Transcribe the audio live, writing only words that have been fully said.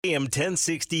AM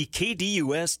 1060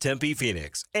 KDUS Tempe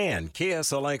Phoenix and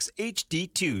KSLX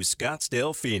HD2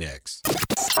 Scottsdale Phoenix.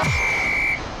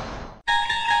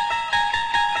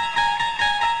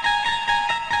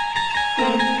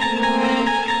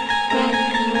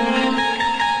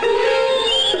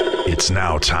 It's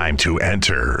now time to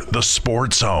enter the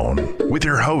Sports Zone with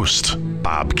your host,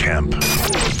 Bob Kemp.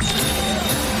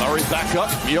 Murray back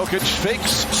up. Jokic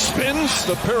fakes, spins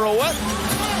the pirouette.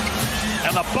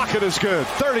 And the bucket is good.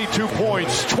 32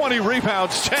 points, 20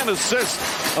 rebounds, 10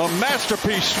 assists. A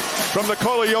masterpiece from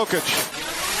Nikola Jokic.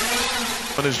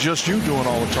 But it's just you doing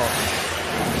all the talking.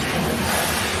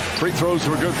 Free throws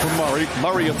were good from Murray.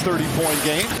 Murray a 30-point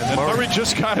game. And Murray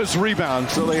just got his rebound.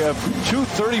 So they have two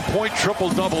 30-point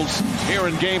triple-doubles here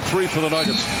in Game 3 for the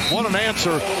Nuggets. What an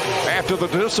answer after the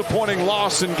disappointing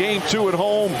loss in Game 2 at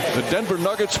home. The Denver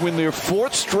Nuggets win their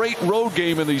 4th straight road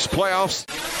game in these playoffs.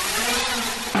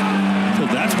 So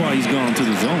that's why he's gone to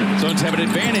the zone. Suns have an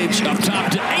advantage up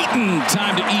top to Ayton.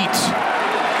 Time to eat.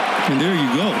 And there you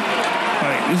go.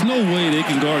 Like, there's no way they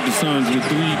can guard the Suns with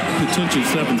 3 potential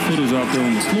 7-footers out there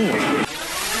on the floor.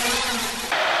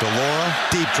 Delora,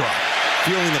 deep drop.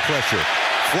 Feeling the pressure.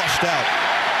 Flushed out.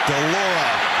 Delora.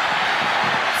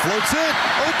 Floats it.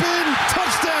 Open.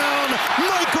 Touchdown.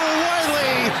 Michael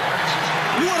Wiley.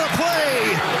 What a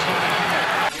play.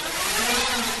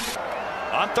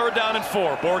 On 3rd down and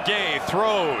 4, Bourguet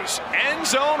throws. End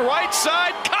zone, right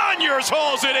side. Conyers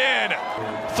hauls it in.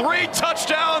 3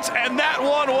 touchdowns, and that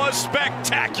one was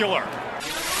spectacular.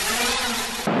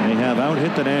 They have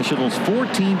out-hit the Nationals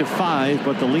 14-5,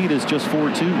 but the lead is just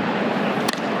 4-2.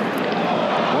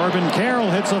 Corbin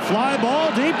Carroll hits a fly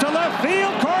ball deep to left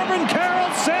field. Corbin Carroll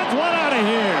sends one out of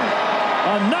here.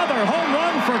 Another home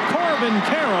run for Corbin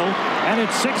Carroll, and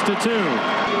it's 6-2.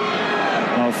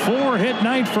 A 4-hit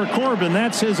night for Corbin.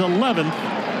 That's his 11th,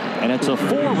 and it's a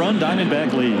 4-run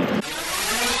Diamondback lead.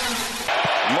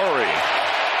 Murray,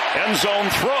 end zone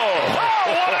throw. Oh,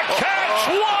 what a catch!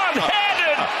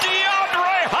 One-handed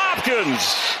DeAndre Hopkins.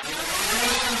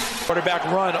 Quarterback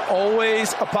run,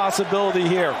 always a possibility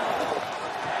here.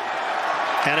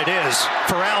 And it is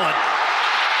for Allen.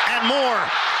 And more.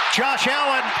 Josh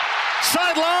Allen,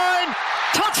 sideline,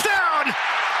 touchdown!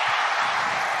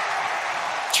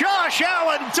 Josh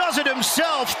Allen does it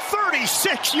himself,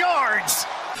 36 yards.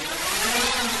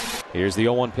 Here's the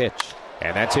 0-1 pitch,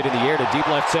 and that's hit in the air to deep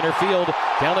left center field.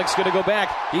 Kelnick's going to go back.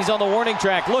 He's on the warning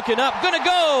track, looking up, going to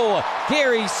go.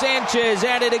 Gary Sanchez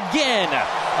at it again.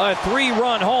 A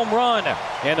 3-run home run,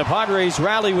 and the Padres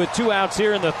rally with 2 outs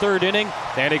here in the 3rd inning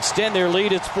and extend their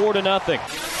lead. It's 4-0.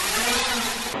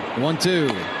 1-2.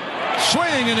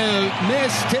 Swing and a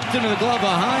miss, tipped into the glove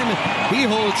behind. He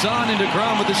holds on, and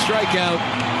DeGrom with the strikeout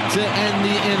to end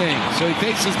the inning. So he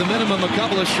faces the minimum, a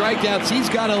couple of strikeouts. He's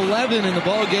got 11 in the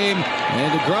ball game,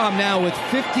 and DeGrom now with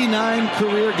 59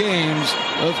 career games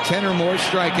of 10 or more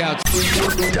strikeouts.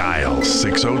 Dial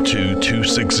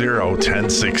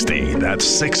 602-260-1060. That's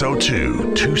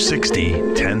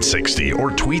 602-260-1060.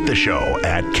 Or tweet the show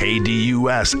at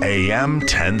KDUS AM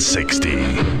 1060.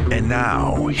 And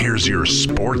now, here's your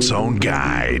Sports Zone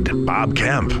guide, Bob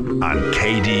Kemp, on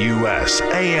KDUS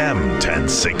AM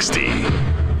 1060.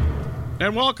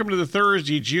 And welcome to the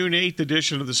Thursday, June 8th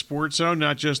edition of the Sports Zone.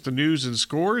 Not just the news and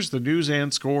scores, the news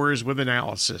and scores with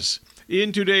analysis.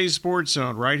 In today's Sports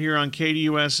Zone, right here on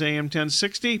KDUS AM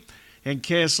 1060 and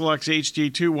KSLX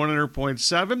HD2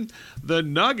 100.7, the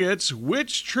Nuggets,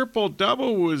 which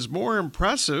triple-double was more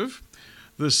impressive?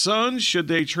 The Suns, should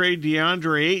they trade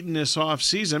DeAndre Ayton this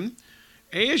offseason?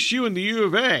 ASU and the U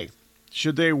of A,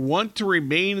 should they want to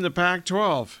remain in the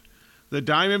Pac-12? The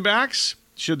Diamondbacks,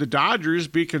 should the Dodgers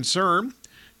be concerned?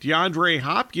 DeAndre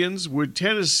Hopkins, would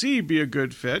Tennessee be a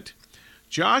good fit?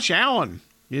 Josh Allen,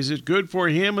 is it good for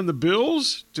him and the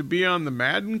Bills to be on the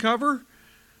Madden cover?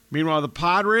 Meanwhile, the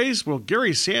Padres, will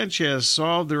Gary Sanchez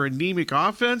solve their anemic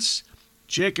offense?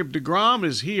 Jacob deGrom,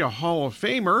 is he a Hall of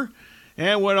Famer?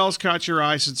 And what else caught your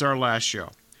eye since our last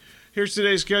show? Here's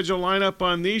today's schedule lineup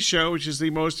on the show, which is the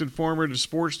most informative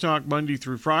sports talk Monday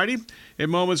through Friday. In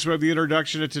moments, we have the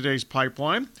introduction of today's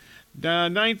pipeline.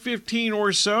 9:15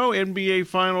 or so, NBA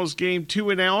Finals Game 2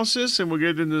 analysis, and we'll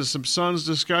get into some Suns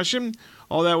discussion.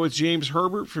 All that with James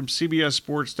Herbert from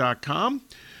CBSSports.com.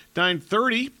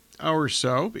 9:30 or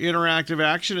so, interactive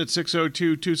action at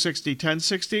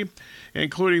 602-260-1060,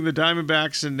 including the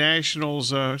Diamondbacks and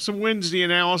Nationals. Some Wednesday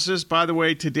analysis. By the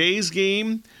way, today's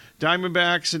game,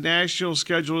 Diamondbacks and Nationals,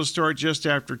 scheduled to start just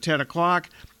after 10 o'clock,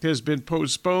 has been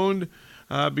postponed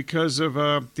because of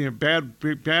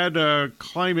bad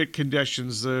climate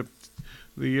conditions.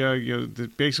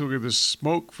 Basically the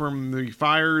smoke from the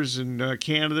fires in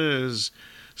Canada is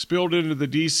spilled into the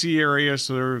D.C. area,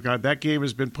 so that game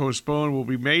has been postponed. Will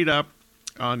be made up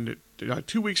on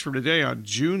 2 weeks from today on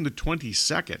June the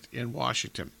 22nd in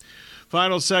Washington.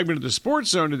 Final segment of the Sports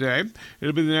Zone today.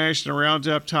 It'll be the National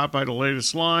Roundup, topped by the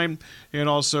latest line, and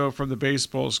also from the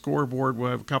baseball scoreboard,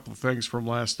 we'll have a couple of things from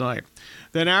last night.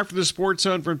 Then after the Sports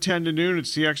Zone from 10 to noon,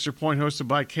 it's the Extra Point hosted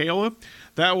by Kayla.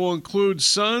 That will include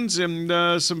Suns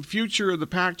and some future of the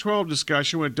Pac-12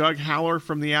 discussion with Doug Haller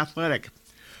from The Athletic.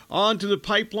 On to the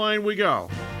pipeline we go.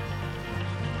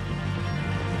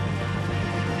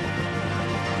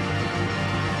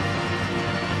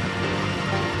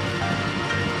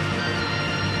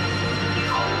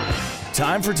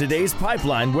 Time for today's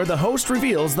Pipeline, where the host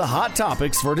reveals the hot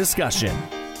topics for discussion.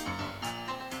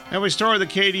 And we start with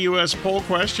the KDUS poll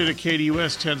question at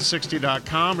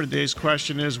KDUS1060.com. And today's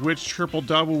question is, which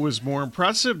triple-double was more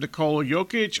impressive, Nikola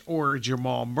Jokic or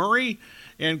Jamal Murray?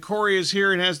 And Corey is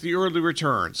here and has the early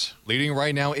returns. Leading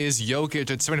right now is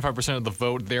Jokic at 75% of the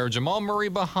vote there. Jamal Murray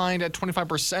behind at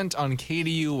 25% on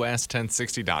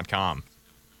KDUS1060.com.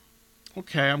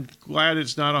 Okay, I'm glad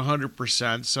it's not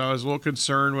 100%. So I was a little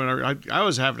concerned when I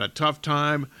was having a tough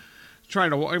time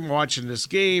I'm watching this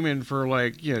game, and for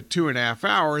 2.5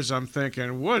 hours, I'm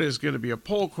thinking, what is going to be a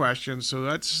poll question? So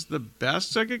that's the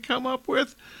best I could come up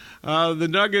with. The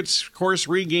Nuggets, of course,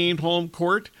 regained home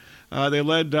court. They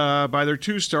led by their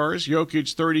two stars,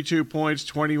 Jokic 32 points,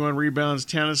 21 rebounds,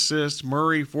 10 assists.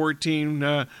 Murray 34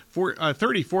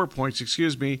 points,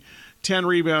 10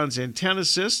 rebounds and 10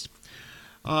 assists.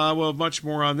 Well, much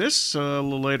more on this a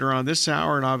little later on this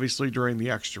hour, and obviously during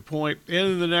the Extra Point.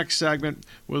 And in the next segment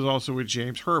was also with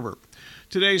James Herbert.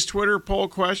 Today's Twitter poll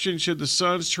question, should the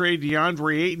Suns trade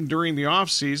DeAndre Ayton during the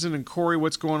offseason? And Corey,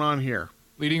 what's going on here?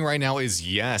 Leading right now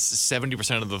is yes,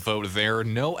 70% of the vote there.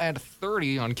 No at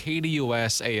 30 on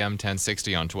KDUS AM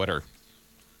 1060 on Twitter.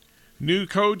 New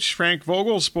coach Frank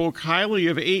Vogel spoke highly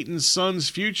of Ayton's Suns'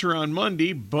 future on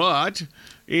Monday, but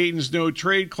Ayton's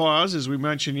no-trade clause, as we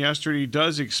mentioned yesterday,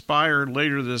 does expire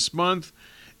later this month.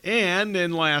 And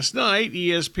then last night,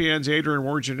 ESPN's Adrian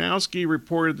Wojnarowski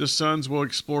reported the Suns will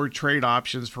explore trade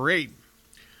options for Ayton.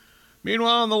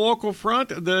 Meanwhile, on the local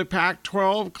front, the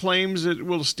Pac-12 claims it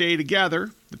will stay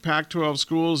together. The Pac-12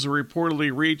 schools have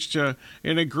reportedly reached an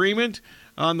agreement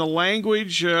on the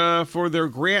language for their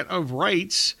grant of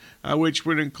rights, which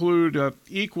would include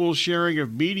equal sharing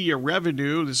of media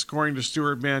revenue. This is according to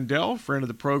Stuart Mandel, friend of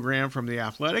the program from The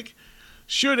Athletic.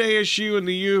 Should ASU and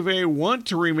the U of A want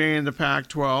to remain in the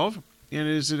Pac-12, and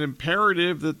is it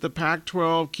imperative that the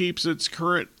Pac-12 keeps its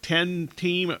current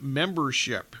 10-team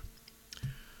membership?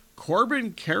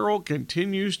 Corbin Carroll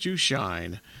continues to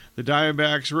shine. The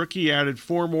Diamondbacks rookie added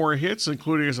 4 more hits,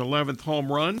 including his 11th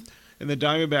home run, and the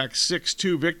Diamondbacks'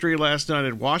 6-2 victory last night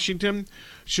in Washington.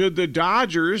 Should the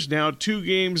Dodgers, now 2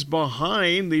 games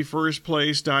behind the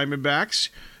first-place Diamondbacks,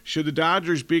 should the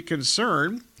Dodgers be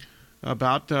concerned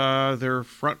about their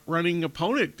front-running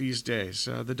opponent these days,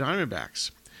 the Diamondbacks?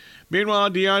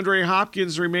 Meanwhile, DeAndre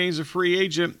Hopkins remains a free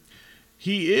agent.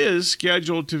 He is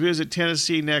scheduled to visit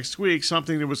Tennessee next week,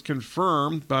 something that was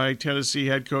confirmed by Tennessee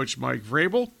head coach Mike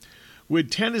Vrabel.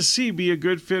 Would Tennessee be a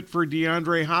good fit for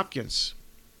DeAndre Hopkins?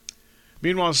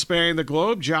 Meanwhile, spanning the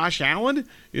globe, Josh Allen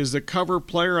is the cover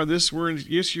player on this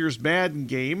year's Madden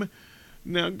game.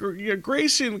 Now,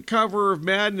 gracing cover of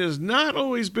Madden has not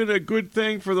always been a good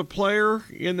thing for the player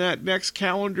in that next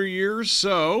calendar year.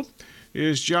 So,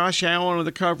 is Josh Allen on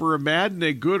the cover of Madden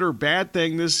a good or bad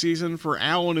thing this season for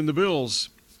Allen and the Bills?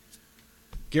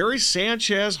 Gary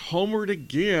Sanchez homered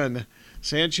again.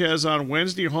 Sanchez on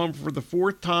Wednesday homered for the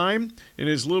 4th time in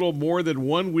his little more than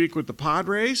 1 week with the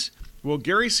Padres. Will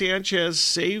Gary Sanchez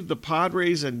save the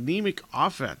Padres' anemic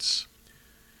offense?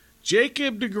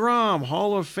 Jacob deGrom,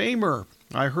 Hall of Famer.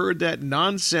 I heard that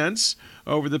nonsense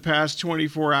over the past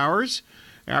 24 hours.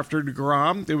 After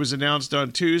deGrom, it was announced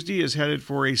on Tuesday, is headed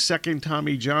for a second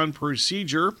Tommy John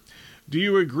procedure. Do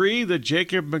you agree that do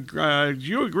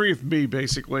you agree with me,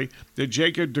 basically, that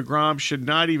Jacob deGrom should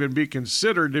not even be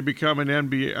considered to become an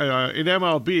MLB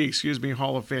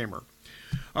Hall of Famer?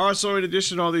 Also, in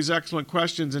addition to all these excellent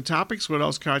questions and topics, what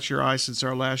else caught your eye since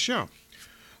our last show?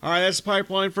 All right, that's the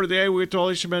pipeline for today. We get to all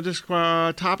these tremendous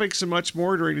topics and much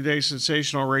more during today's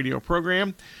sensational radio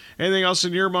program. Anything else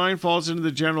in your mind falls into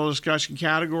the general discussion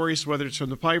category, so whether it's from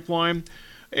the pipeline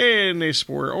and a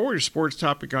sport or a sports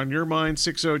topic on your mind,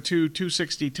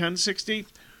 602-260-1060,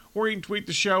 or you can tweet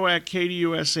the show at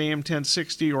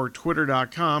KDUSAM1060 or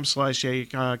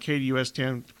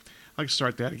twitter.com/KDUS10. I can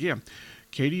start that again.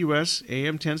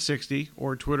 KDUSAM1060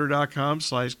 or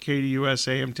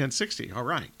twitter.com/KDUSAM1060. All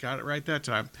right, got it right that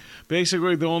time.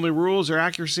 Basically, the only rules are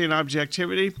accuracy and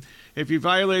objectivity. if you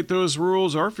violate those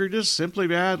rules, or if you're just simply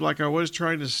bad, like I was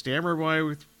trying to stammer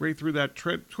my way through that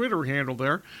Twitter handle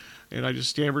there, and I just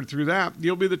stammered through that,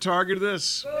 you'll be the target of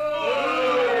this.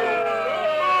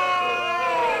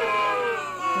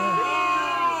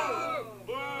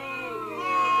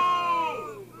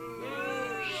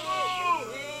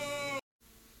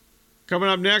 Coming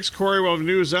up next, Corey will have a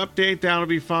news update. That'll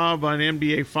be followed by an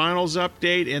NBA Finals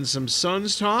update and some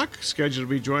Suns talk. Scheduled to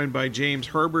be joined by James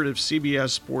Herbert of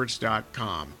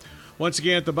CBSSports.com. Once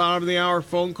again, at the bottom of the hour,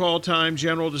 phone call time,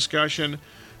 general discussion,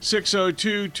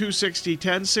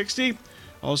 602-260-1060.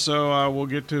 Also, we'll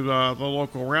get to the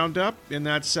local roundup in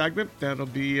that segment. That'll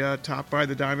be topped by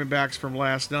the Diamondbacks from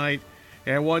last night.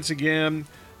 And once again,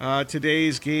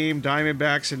 today's game,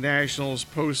 Diamondbacks and Nationals,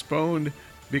 postponed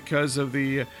because of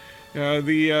the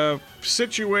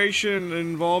situation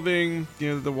involving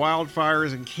the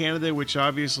wildfires in Canada, which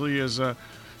obviously has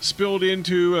spilled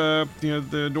into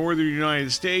the northern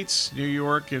United States, New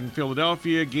York and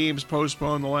Philadelphia. Games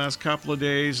postponed the last couple of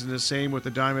days, and the same with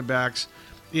the Diamondbacks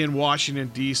in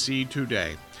Washington, D.C.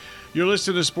 today. You're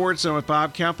listening to Sports Zone with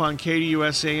Bob Kemp on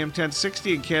KDUS AM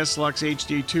 1060 and KSLX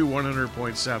HD2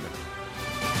 100.7.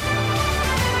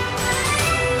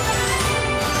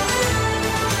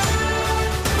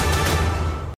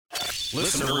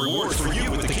 Listener rewards for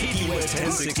you with the KDUS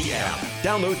 1060 app.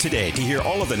 Download today to hear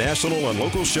all of the national and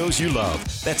local shows you love.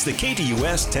 That's the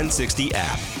KDUS 1060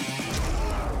 app.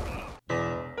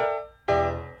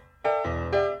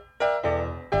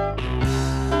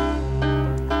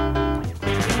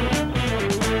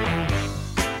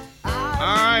 All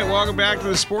right, welcome back to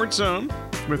the Sports Zone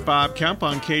with Bob Kemp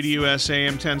on KDUS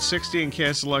AM 1060 and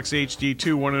KSLX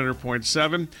HD2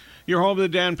 100.7. Your home of the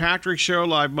Dan Patrick Show,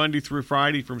 live Monday through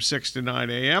Friday from 6 to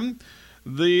 9 a.m.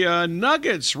 The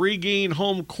Nuggets regained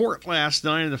home court last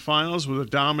night in the finals with a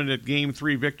dominant Game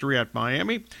 3 victory at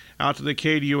Miami. Out to the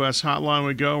KDUS hotline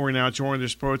we go. We're now joined in the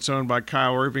Sports Zone by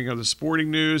Kyle Irving of the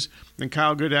Sporting News. And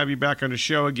Kyle, good to have you back on the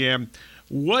show again.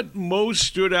 What most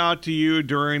stood out to you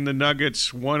during the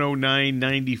Nuggets'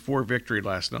 109-94 victory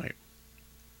last night?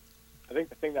 I think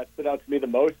the thing that stood out to me the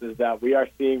most is that we are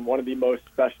seeing one of the most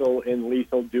special and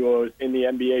lethal duos in the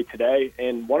NBA today,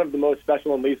 and one of the most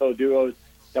special and lethal duos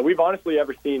that we've honestly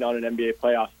ever seen on an NBA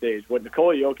playoff stage. What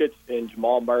Nikola Jokic and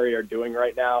Jamal Murray are doing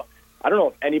right now, I don't know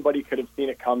if anybody could have seen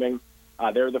it coming.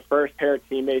 They were the first pair of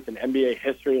teammates in NBA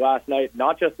history last night,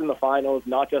 not just in the finals,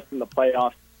 not just in the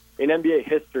playoffs, in NBA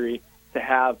history, to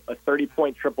have a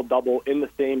 30-point triple-double in the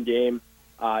same game.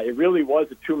 It really was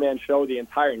a two-man show the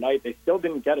entire night. They still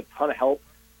didn't get a ton of help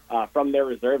from their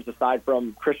reserves, aside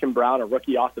from Christian Brown, a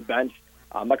rookie off the bench.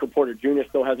 Michael Porter Jr.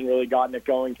 still hasn't really gotten it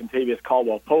going. Kentavious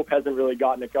Caldwell-Pope hasn't really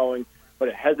gotten it going. But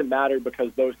it hasn't mattered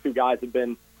because those two guys have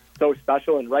been so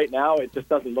special. And right now, it just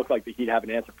doesn't look like the Heat have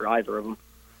an answer for either of them.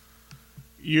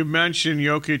 You mentioned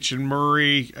Jokic and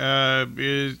Murray.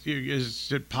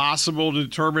 Is it possible to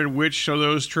determine which of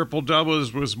those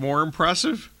triple-doubles was more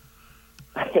impressive?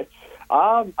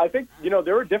 I think,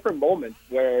 there were different moments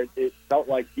where it felt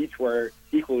like each were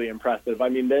equally impressive. I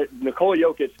mean, Nikola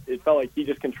Jokic, it felt like he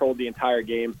just controlled the entire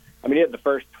game. I mean, he had the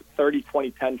first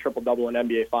 30-20-10 triple-double in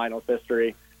NBA Finals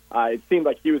history. It seemed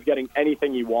like he was getting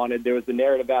anything he wanted. There was the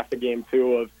narrative after Game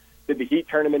 2 of, did the Heat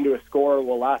turn him into a scorer?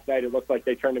 Well, last night it looked like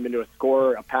they turned him into a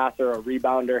scorer, a passer, a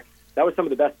rebounder. That was some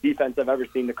of the best defense I've ever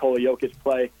seen Nikola Jokic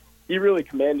play. He really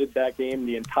commanded that game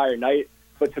the entire night.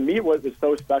 But to me, what was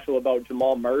so special about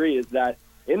Jamal Murray is that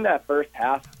in that first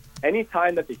half, any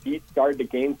time that the Heat started to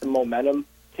gain some momentum,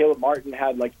 Caleb Martin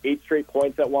had like 8 straight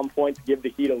points at one point to give the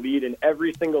Heat a lead, and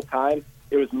every single time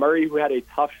it was Murray who had a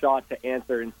tough shot to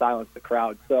answer and silence the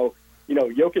crowd. So,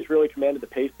 Jokic really commanded the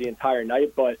pace the entire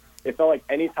night, but it felt like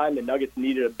any time the Nuggets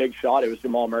needed a big shot, it was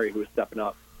Jamal Murray who was stepping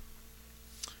up.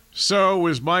 So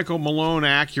was Michael Malone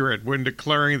accurate when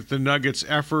declaring that the Nuggets'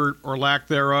 effort or lack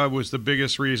thereof was the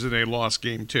biggest reason they lost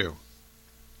Game 2?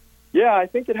 Yeah, I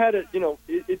think it had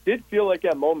it did feel like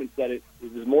at moments that it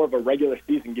was more of a regular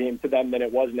season game to them than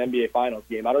it was an NBA Finals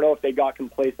game. I don't know if they got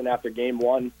complacent after Game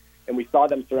 1, and we saw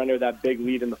them surrender that big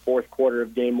lead in the fourth quarter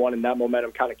of Game 1, and that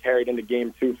momentum kind of carried into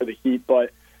Game 2 for the Heat.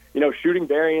 But, shooting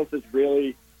variance is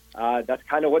really that's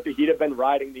kind of what the Heat have been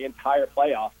riding the entire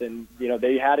playoffs. And,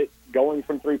 they had it going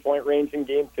from three-point range in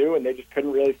Game 2, and they just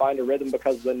couldn't really find a rhythm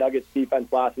because of the Nuggets'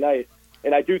 defense last night.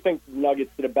 And I do think the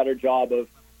Nuggets did a better job of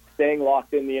staying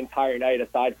locked in the entire night,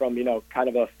 aside from, kind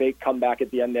of a fake comeback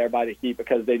at the end there by the Heat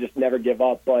because they just never give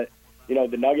up. But,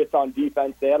 the Nuggets on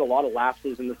defense, they had a lot of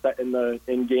lapses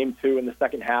in Game 2 in the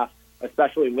second half,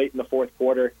 especially late in the fourth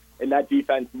quarter. And that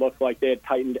defense looked like they had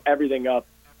tightened everything up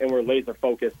and were laser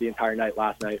focused the entire night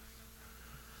last night.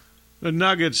 The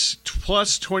Nuggets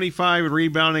plus 25 in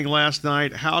rebounding last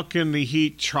night. How can the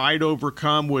Heat try to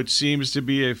overcome what seems to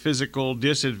be a physical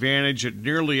disadvantage at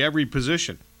nearly every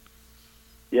position?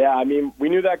 Yeah, I mean, we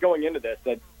knew that going into this,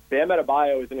 that Bam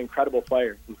Adebayo is an incredible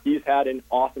player. And he's had an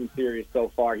awesome series so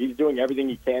far. He's doing everything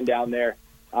he can down there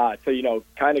to,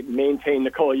 kind of maintain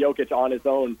Nikola Jokic on his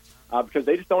own because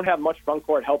they just don't have much front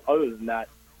court help other than that.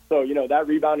 So, that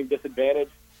rebounding disadvantage,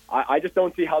 I just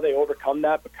don't see how they overcome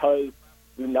that because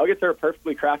the Nuggets are a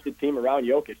perfectly crafted team around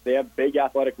Jokic. They have big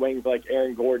athletic wings like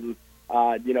Aaron Gordon,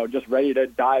 just ready to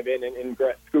dive in and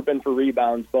scoop in for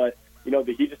rebounds. But,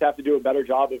 the Heat just have to do a better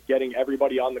job of getting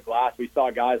everybody on the glass. We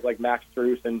saw guys like Max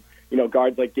Strus and,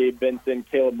 guards like Gabe Vincent,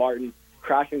 Caleb Martin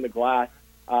crashing the glass,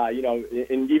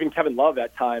 and even Kevin Love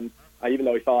at times, even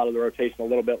though he fell out of the rotation a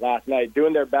little bit last night,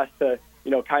 doing their best to,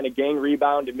 kind of gang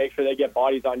rebound and make sure they get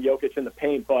bodies on Jokic in the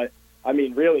paint. But, I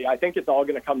mean, really, I think it's all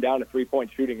going to come down to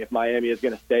three-point shooting if Miami is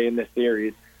going to stay in this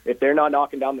series. If they're not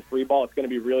knocking down the three ball, it's going to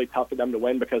be really tough for them to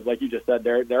win because, like you just said,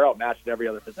 they're outmatched at every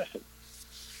other position.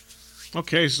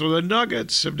 Okay, so the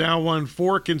Nuggets have now won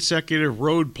 4 consecutive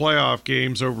road playoff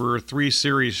games over a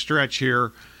 3-series stretch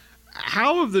here.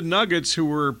 How have the Nuggets, who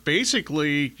were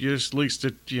basically just at least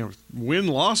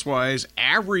win-loss wise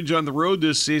average on the road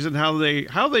this season, how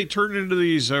they turned into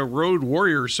these road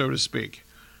warriors, so to speak?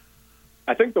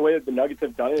 I think the way that the Nuggets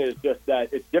have done it is just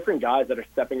that it's different guys that are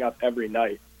stepping up every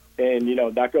night. And,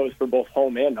 that goes for both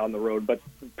home and on the road. But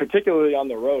particularly on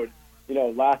the road,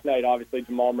 last night, obviously,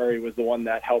 Jamal Murray was the one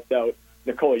that helped out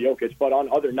Nikola Jokic. But on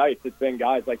other nights, it's been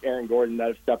guys like Aaron Gordon that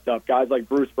have stepped up. Guys like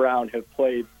Bruce Brown have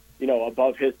played,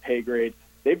 above his pay grade.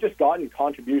 They've just gotten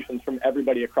contributions from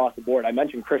everybody across the board. I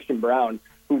mentioned Christian Brown,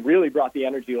 who really brought the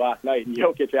energy last night. And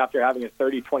Jokic, after having a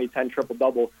 30-20-10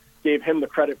 triple-double, gave him the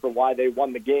credit for why they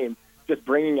won the game. Just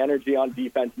bringing energy on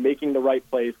defense, making the right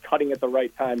plays, cutting at the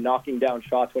right time, knocking down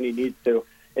shots when he needs to.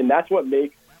 And that's what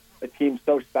makes a team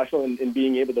so special in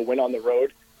being able to win on the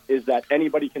road, is that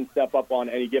anybody can step up on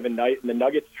any given night. And the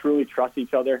Nuggets truly trust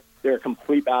each other. They're a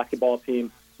complete basketball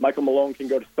team. Michael Malone can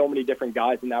go to so many different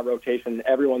guys in that rotation, and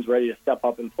everyone's ready to step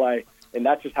up and play. And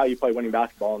that's just how you play winning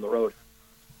basketball on the road.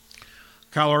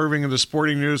 Kyle Irving of the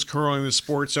Sporting News, curling the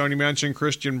Sports Zone. You mentioned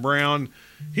Christian Brown.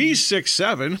 He's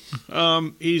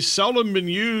 6'7". He's seldom been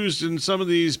used in some of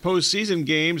these postseason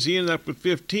games. He ended up with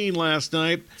 15 last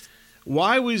night.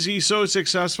 Why was he so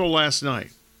successful last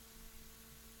night?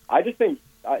 I just think,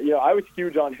 I was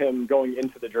huge on him going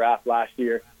into the draft last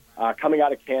year. Coming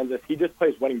out of Kansas, he just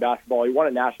plays winning basketball. He won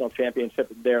a national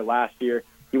championship there last year.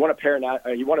 He won a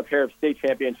pair of state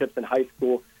championships in high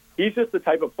school. He's just the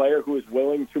type of player who is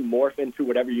willing to morph into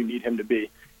whatever you need him to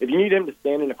be. If you need him to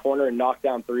stand in a corner and knock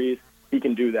down threes, he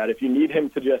can do that. If you need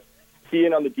him to just key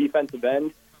in on the defensive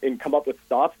end and come up with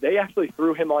stops, they actually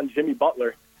threw him on Jimmy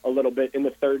Butler a little bit in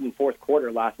the third and fourth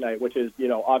quarter last night, which is,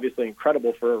 obviously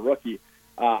incredible for a rookie.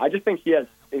 I just think he has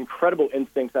incredible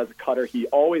instincts as a cutter. He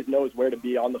always knows where to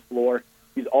be on the floor.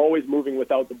 He's always moving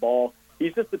without the ball.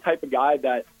 He's just the type of guy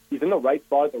that he's in the right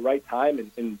spot at the right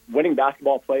time, and winning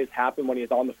basketball plays happen when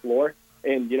he's on the floor.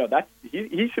 And,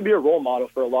 he should be a role model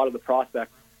for a lot of the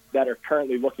prospects that are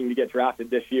currently looking to get drafted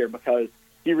this year, because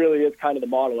he really is kind of the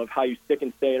model of how you stick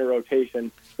and stay in a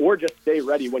rotation or just stay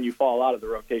ready when you fall out of the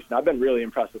rotation. I've been really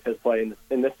impressed with his play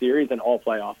in this series and all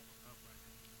playoffs.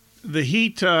 The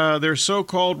Heat, their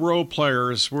so-called role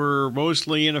players, were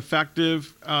mostly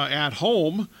ineffective at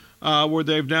home, where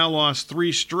they've now lost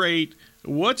 3 straight.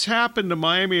 What's happened to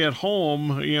Miami at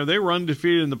home? They were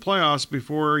undefeated in the playoffs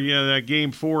before that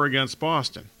Game 4 against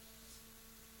Boston.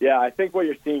 Yeah, I think what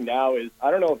you're seeing now is,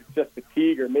 I don't know if it's just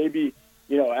fatigue or maybe,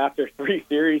 after 3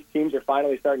 series, teams are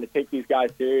finally starting to take these guys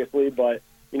seriously. But,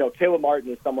 Caleb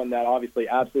Martin is someone that obviously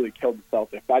absolutely killed the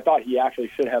Celtics. I thought he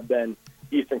actually should have been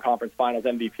Eastern Conference Finals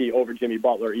MVP over Jimmy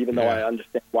Butler, even though I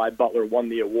understand why Butler won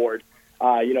the award.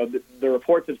 The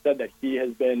reports have said that he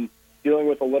has been dealing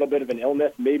with a little bit of an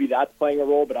illness. Maybe that's playing a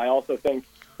role, but I also think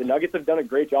the Nuggets have done a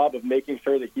great job of making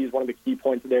sure that he's one of the key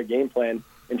points of their game plan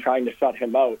and trying to shut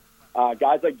him out.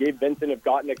 Guys like Gabe Vincent have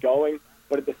gotten it going,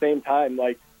 but at the same time,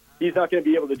 he's not going to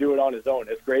be able to do it on his own.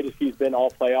 As great as he's been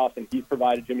all playoffs, and he's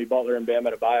provided Jimmy Butler and Bam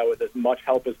Adebayo with as much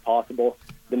help as possible,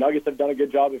 the Nuggets have done a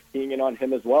good job of keying in on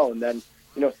him as well. And then,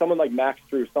 someone like Max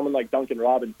Strus, someone like Duncan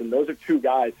Robinson, those are 2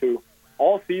 guys who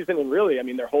all season and really,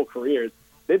 their whole careers,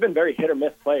 they've been very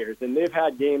hit-or-miss players. And they've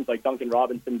had games like Duncan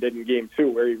Robinson did in Game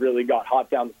 2 where he really got hot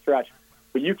down the stretch.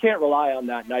 But you can't rely on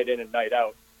that night in and night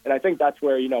out. And I think that's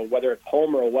where, whether it's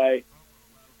home or away,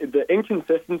 the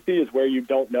inconsistency is where you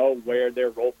don't know where their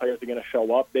role players are going to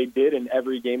show up. They did in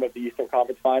every game of the Eastern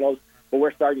Conference Finals, but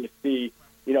we're starting to see,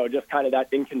 just kind of that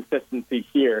inconsistency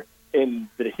here. And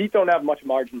the Heat don't have much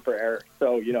margin for error.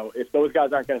 So, if those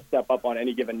guys aren't going to step up on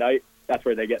any given night, that's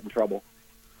where they get in trouble.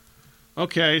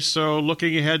 Okay, so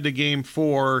looking ahead to Game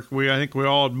 4, I think we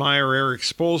all admire Eric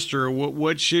Spoelstra.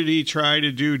 What should he try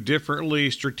to do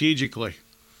differently strategically?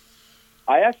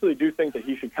 I actually do think that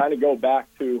he should kind of go back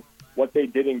to what they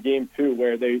did in Game 2,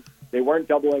 where they weren't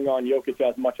doubling on Jokic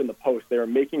as much in the post. They were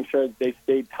making sure that they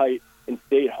stayed tight and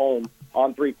stayed home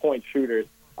on three-point shooters.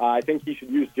 I think he should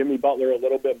use Jimmy Butler a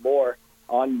little bit more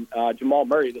on Jamal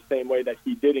Murray the same way that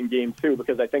he did in Game 2,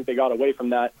 because I think they got away from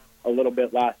that a little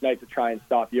bit last night to try and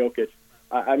stop Jokic.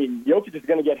 Jokic is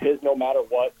going to get his no matter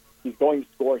what. He's going to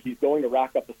score. He's going to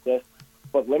rack up assists.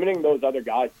 But limiting those other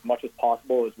guys as much as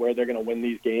possible is where they're going to win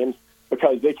these games,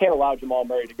 because they can't allow Jamal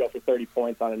Murray to go for 30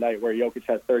 points on a night where Jokic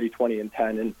has 30, 20, and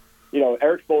 10. And,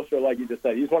 Eric Spoelstra, like you just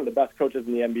said, he's one of the best coaches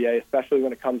in the NBA, especially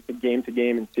when it comes to game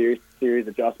and series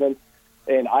adjustments.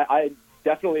 And I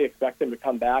definitely expect him to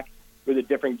come back with a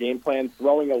different game plan,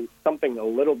 throwing something a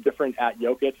little different at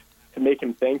Jokic to make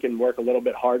him think and work a little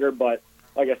bit harder. But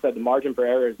like I said, the margin for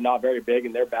error is not very big,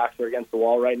 and their backs are against the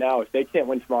wall right now. If they can't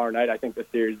win tomorrow night, I think the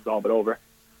series is all but over.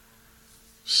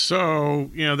 So,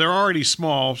 they're already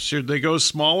small. Should they go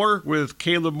smaller with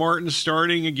Caleb Martin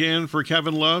starting again for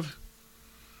Kevin Love?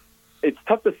 It's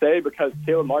tough to say because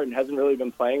Caleb Martin hasn't really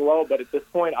been playing well, but at this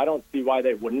point, I don't see why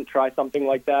they wouldn't try something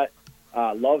like that.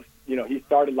 Love, he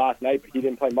started last night, but he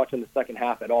didn't play much in the second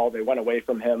half at all. They went away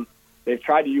from him. They've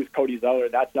tried to use Cody Zeller.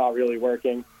 That's not really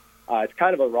working. It's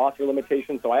kind of a roster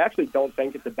limitation, so I actually don't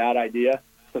think it's a bad idea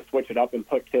to switch it up and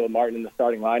put Caleb Martin in the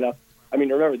starting lineup.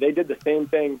 Remember, they did the same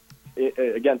thing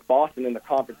against Boston in the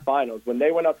conference finals. When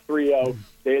they went up 3-0,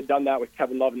 they had done that with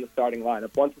Kevin Love in the starting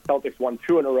lineup. Once the Celtics won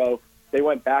 2 in a row, they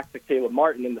went back to Caleb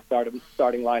Martin in the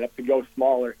starting lineup to go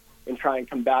smaller and try and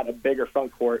combat a bigger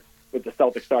front court with the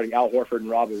Celtics starting Al Horford and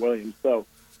Robert Williams. So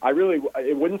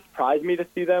it wouldn't surprise me to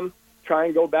see them try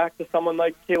and go back to someone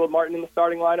like Caleb Martin in the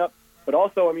starting lineup. But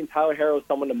also, Tyler Herro is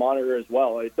someone to monitor as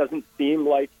well. It doesn't seem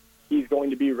like he's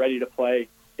going to be ready to play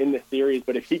in the series,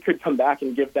 but if he could come back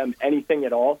and give them anything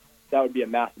at all, that would be a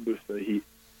massive boost for the Heat.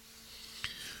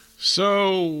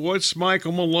 So what's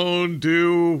Michael Malone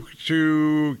do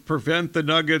to prevent the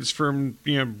Nuggets from,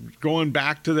 going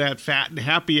back to that fat and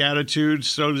happy attitude,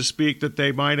 so to speak, that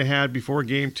they might have had before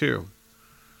Game 2?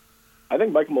 I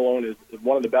think Michael Malone is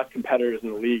one of the best competitors in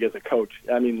the league as a coach.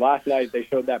 Last night they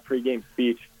showed that pregame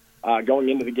speech going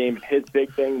into the game. His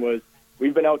big thing was,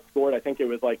 we've been outscored, I think it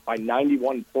was by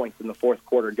 91 points in the fourth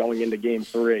quarter going into Game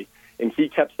 3. And he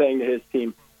kept saying to his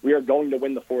team, we are going to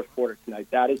win the fourth quarter tonight.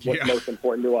 That is what's most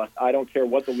important to us. I don't care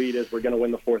what the lead is. We're going to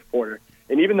win the fourth quarter.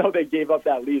 And even though they gave up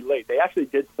that lead late, they actually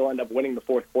did still end up winning the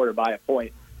fourth quarter by a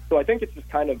point. So I think it's just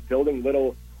kind of building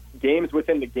little games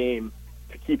within the game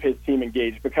to keep his team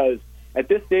engaged, because at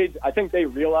this stage, I think they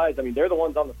realize, they're the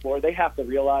ones on the floor. They have to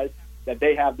realize that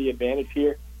they have the advantage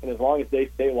here. And as long as they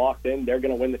stay locked in, they're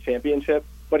going to win the championship.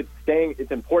 But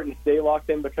it's important to stay locked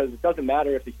in, because it doesn't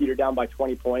matter if the Heat are down by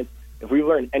 20 points. If we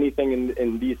learn anything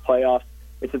in these playoffs,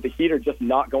 it's that the Heat are just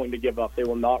not going to give up. They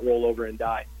will not roll over and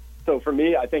die. So for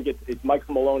me, I think it's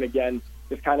Michael Malone again,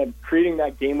 just kind of creating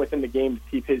that game within the game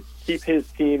to keep his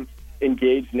team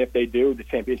engaged. And if they do, the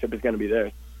championship is going to be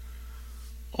theirs.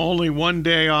 Only one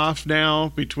day off now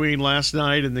between last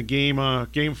night and the Game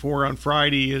 4 on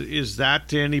Friday. Is that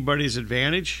to anybody's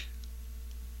advantage?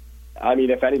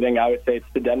 If anything, I would say it's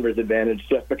to Denver's advantage,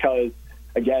 just because,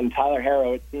 again, Tyler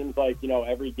Herro, it seems like,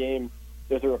 every game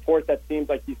there's a report that seems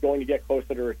like he's going to get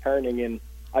closer to returning. And,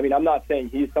 I'm not saying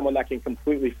he's someone that can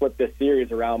completely flip this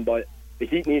series around, but the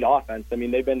Heat need offense.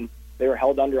 They were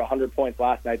held under 100 points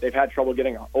last night. They've had trouble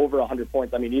getting over 100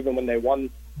 points. Even when they won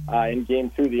in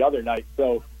Game 2 the other night.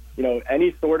 So,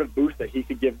 any sort of boost that he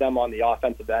could give them on the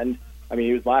offensive end.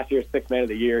 He was last year's Sixth Man of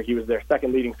the Year. He was their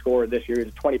second leading scorer this year. He's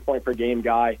a 20-point-per-game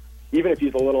guy. Even if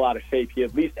he's a little out of shape, he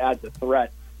at least adds a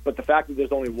threat. But the fact that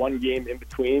there's only one game in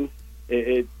between,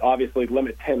 it obviously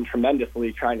limits him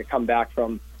tremendously trying to come back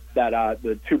from that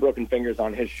the 2 broken fingers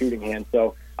on his shooting hand.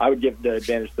 So I would give the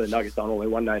advantage to the Nuggets on only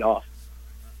one night off.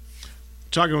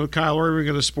 Talking with Kyle Irving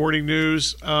of the Sporting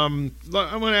News. I'm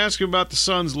going to ask you about the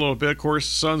Suns a little bit. Of course,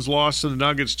 the Suns lost to the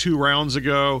Nuggets 2 rounds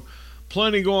ago.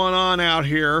 Plenty going on out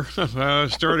here.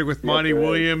 Starting with Monty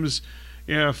Williams,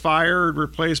 fired,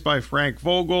 replaced by Frank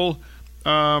Vogel.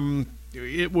 Were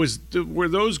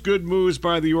those good moves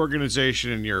by the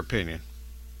organization, in your opinion?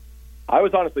 I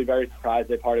was honestly very surprised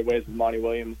they parted ways with Monty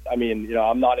Williams.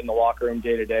 I'm not in the locker room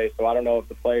day to day, so I don't know if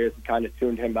the players kind of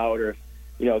tuned him out, or if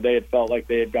they had felt like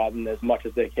they had gotten as much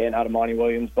as they can out of Monty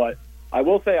Williams. But I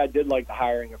will say I did like the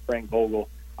hiring of Frank Vogel.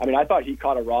 I thought he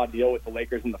caught a raw deal with the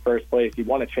Lakers in the first place. He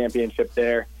won a championship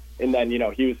there, And then,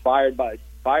 he was fired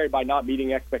by not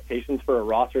meeting expectations for a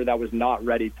roster that was not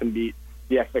ready to meet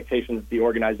the expectations the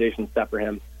organization set for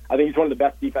him. I think he's one of the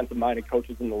best defensive-minded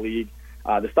coaches in the league.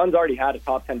 The Suns already had a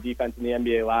top 10 defense in the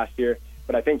NBA last year,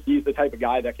 but I think he's the type of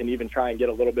guy that can even try and get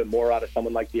a little bit more out of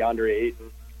someone like DeAndre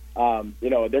Ayton.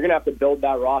 They're going to have to build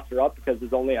that roster up because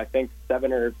there's only, I think,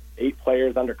 7 or 8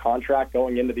 players under contract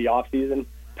going into the offseason,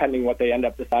 pending what they end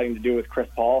up deciding to do with Chris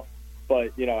Paul.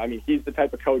 But, he's the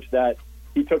type of coach that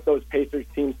he took those Pacers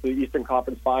teams to the Eastern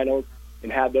Conference Finals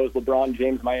and had those LeBron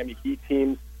James Miami Heat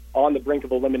teams on the brink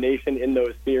of elimination in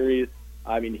those series.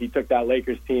 He took that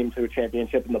Lakers team to a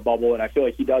championship in the bubble, and I feel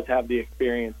like he does have the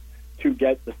experience to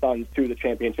get the Suns to the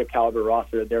championship caliber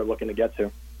roster that they're looking to get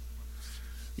to.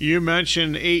 You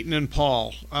mentioned Ayton and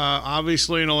Paul.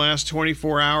 Obviously in the last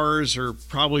 24 hours, or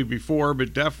probably before,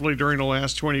 but definitely during the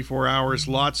last 24 hours,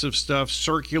 lots of stuff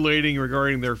circulating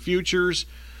regarding their futures.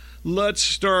 Let's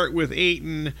start with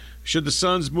Ayton. Should the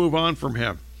Suns move on from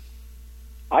him?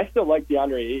 I still like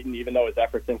DeAndre Ayton, even though his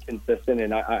effort's inconsistent,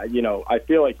 and I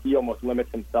feel like he almost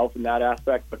limits himself in that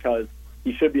aspect because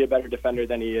he should be a better defender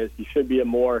than he is. He should be a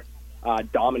more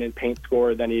dominant paint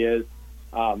scorer than he is.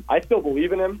 I still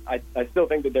believe in him. I still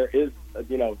think that there is,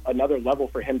 another level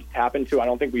for him to tap into. I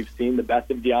don't think we've seen the best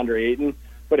of DeAndre Ayton,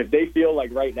 but if they feel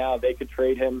like right now they could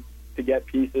trade him to get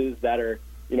pieces that are,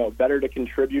 better to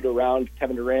contribute around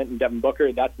Kevin Durant and Devin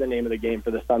Booker, that's the name of the game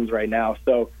for the Suns right now.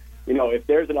 So, if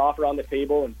there's an offer on the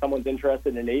table and someone's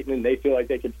interested in Ayton and they feel like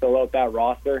they could fill out that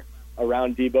roster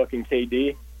around D-Book and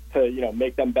KD to,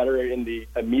 make them better in the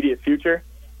immediate future,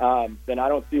 then I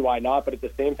don't see why not. But at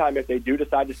the same time, if they do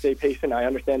decide to stay patient, I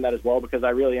understand that as well because I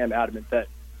really am adamant that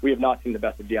we have not seen the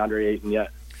best of DeAndre Ayton yet.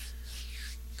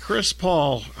 Chris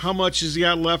Paul, how much has he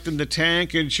got left in the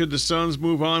tank, and should the Suns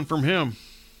move on from him?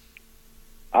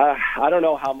 I don't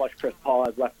know how much Chris Paul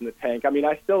has left in the tank.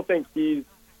 I still think he's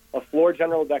a floor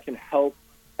general that can help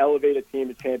elevate a team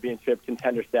to championship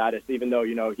contender status, even though,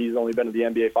 he's only been to the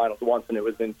NBA Finals once, and it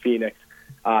was in Phoenix.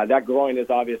 That groin is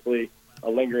obviously a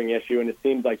lingering issue, and it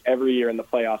seems like every year in the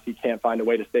playoffs he can't find a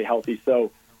way to stay healthy.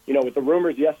 So, with the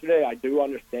rumors yesterday, I do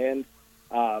understand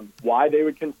why they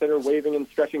would consider waiving and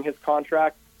stretching his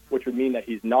contract, which would mean that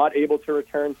he's not able to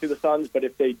return to the Suns. But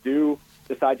if they do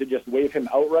decide to just waive him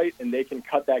outright and they can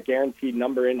cut that guaranteed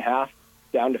number in half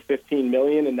down to $15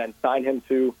 million and then sign him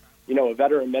to, a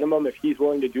veteran minimum, if he's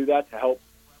willing to do that to help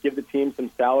give the team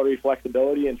some salary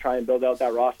flexibility and try and build out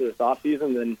that roster this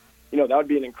offseason, then, that would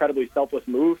be an incredibly selfless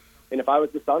move. And if I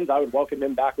was the Suns, I would welcome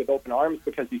him back with open arms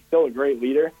because he's still a great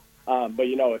leader. But,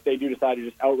 if they do decide to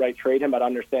just outright trade him, I'd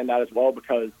understand that as well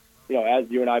because,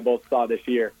 as you and I both saw this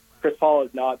year, Chris Paul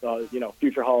is not the,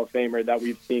 future Hall of Famer that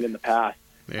we've seen in the past.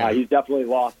 Yeah. He's definitely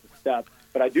lost a step.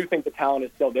 But I do think the talent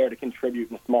is still there to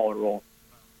contribute in a smaller role.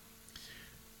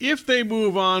 If they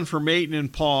move on from Ayton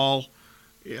and Paul,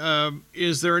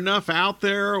 is there enough out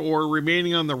there or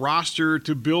remaining on the roster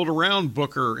to build around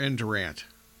Booker and Durant?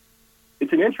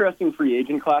 It's an interesting free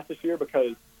agent class this year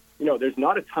because, there's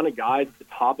not a ton of guys at the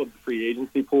top of the free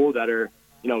agency pool that are,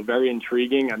 very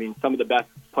intriguing. Some of the best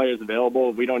players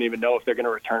available, we don't even know if they're going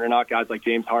to return or not. Guys like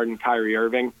James Harden, Kyrie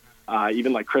Irving,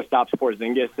 even like Kristaps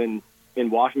Porzingis in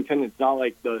Washington. It's not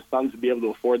like the Suns would be able to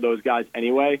afford those guys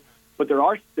anyway. But there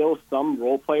are still some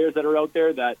role players that are out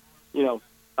there that,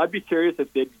 I'd be curious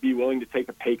if they'd be willing to take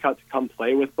a pay cut to come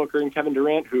play with Booker and Kevin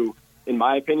Durant, who, in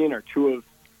my opinion, are two of,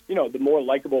 the more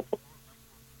likable,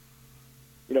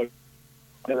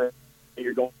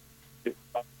 you're going to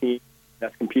a team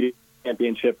that's competing for the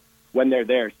championship when they're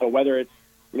there. So whether it's,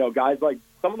 guys like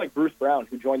someone like Bruce Brown,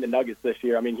 who joined the Nuggets this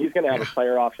year, he's going to have a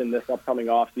player option this upcoming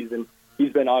offseason.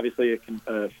 He's been obviously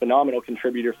a phenomenal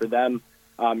contributor for them.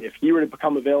 If he were to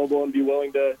become available and be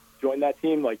willing to join that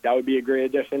team, that would be a great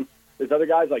addition. There's other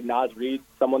guys like Naz Reid,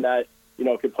 someone that,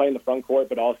 could play in the front court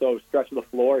but also stretch the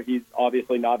floor. He's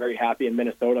obviously not very happy in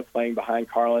Minnesota playing behind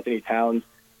Karl Anthony Towns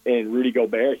and Rudy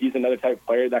Gobert. He's another type of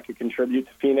player that could contribute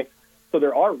to Phoenix. So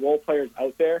there are role players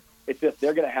out there. It's just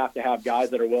they're going to have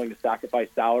guys that are willing to sacrifice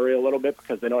salary a little bit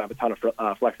because they don't have a ton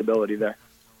of flexibility there.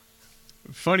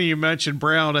 Funny you mentioned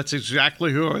Brown. That's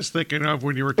exactly who I was thinking of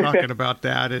when you were talking about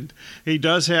that. And he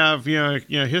does have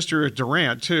history with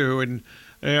Durant too. And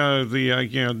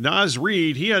Naz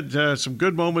Reid, he had some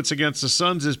good moments against the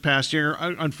Suns this past year.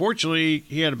 Unfortunately,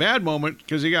 he had a bad moment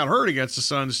because he got hurt against the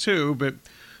Suns too. But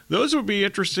those would be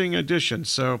interesting additions.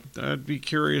 So I'd be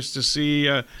curious to see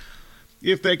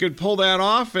if they could pull that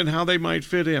off and how they might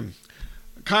fit in.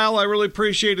 Kyle, I really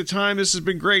appreciate the time. This has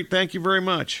been great. Thank you very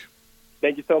much.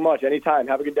 Thank you so much. Anytime.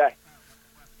 Have a good day.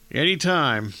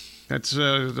 Anytime. That's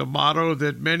the motto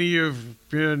that many have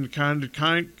been kind of.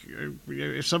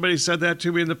 If somebody said that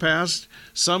to me in the past,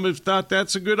 some have thought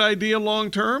that's a good idea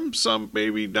long term. Some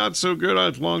maybe not so good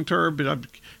on long term, but I'm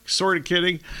sort of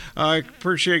kidding. I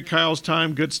appreciate Kyle's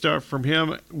time. Good stuff from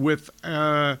him with,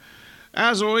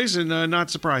 as always, and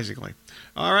not surprisingly.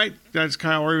 All right, that's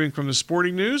Kyle Irving from the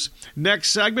Sporting News.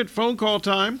 Next segment, phone call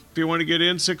time. If you want to get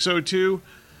in,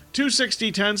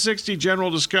 602-260-1060,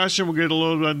 general discussion. We'll get a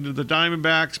little into the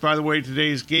Diamondbacks. By the way,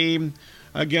 today's game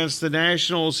against the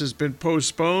Nationals has been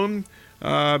postponed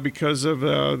because of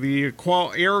the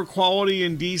air quality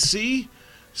in D.C.,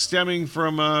 stemming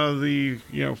from the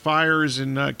fires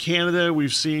in Canada.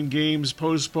 We've seen games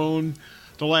postponed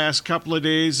the last couple of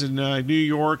days in New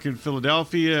York and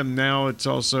Philadelphia, and now it's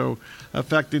also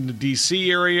affecting the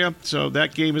D.C. area. So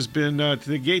that game has been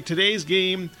today's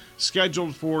game,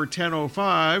 scheduled for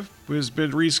 10:05, has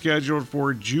been rescheduled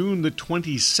for June the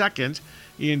 22nd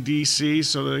in D.C.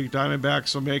 So the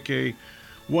Diamondbacks will make a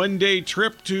one-day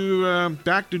trip to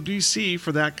back to D.C.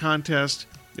 for that contest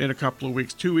in a couple of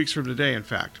weeks, 2 weeks from today, in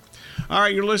fact. All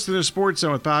right, you're listening to Sports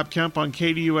Zone with Bob Kemp on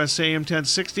KDUS AM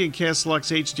 1060 and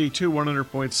KSLX HD2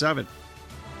 100.7.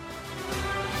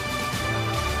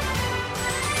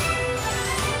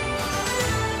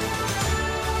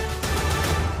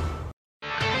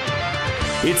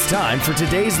 It's time for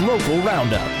today's local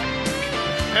roundup.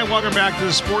 And welcome back to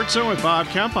the Sports Zone with Bob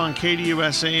Kemp on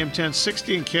KDUS AM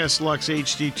 1060 and KSLX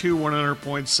HD2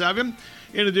 100.7.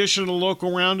 In addition to the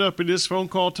local roundup, it is phone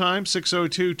call time,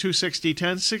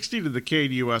 602-260-1060 to the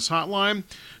KDUS hotline.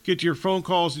 Get to your phone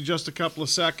calls in just a couple of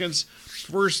seconds.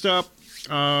 First up,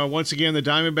 once again, the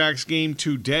Diamondbacks game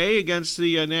today against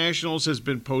the Nationals has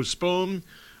been postponed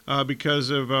because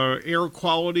of air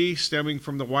quality stemming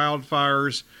from the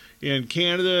wildfires in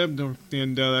Canada,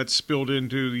 and that's spilled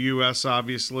into the U.S.,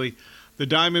 obviously. The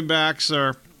Diamondbacks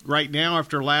are, right now,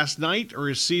 after last night, are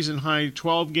a season-high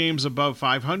 12 games above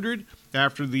 500.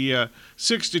 After the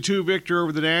 6-2 victory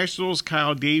over the Nationals,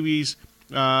 Kyle Davies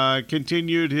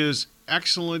continued his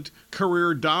excellent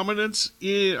career dominance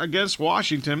against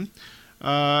Washington,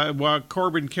 while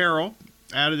Corbin Carroll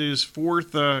added his four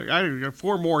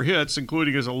more hits,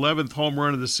 including his 11th home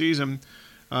run of the season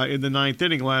in the ninth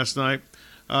inning last night.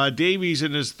 Davies,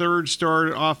 in his third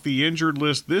start off the injured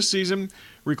list this season,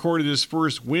 recorded his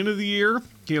first win of the year.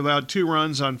 He allowed 2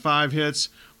 runs on 5 hits,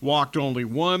 walked only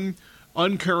 1.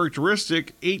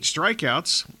 Uncharacteristic 8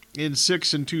 strikeouts in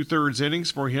 6 2/3 innings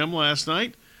for him last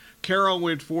night. Carroll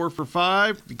went 4 for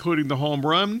 5, including the home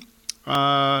run.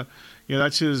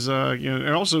 That's his. And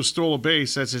also stole a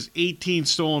base. That's his 18th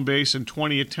stolen base in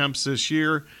 20 attempts this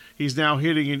year. He's now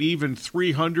hitting an even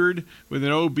 300 with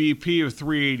an OBP of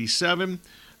 387.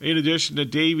 In addition to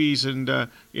Davies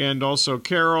and also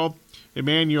Carroll,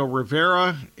 Emmanuel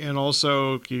Rivera and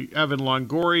also Evan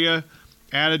Longoria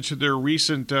added to their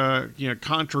recent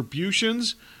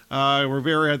contributions.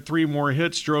 Rivera had 3 more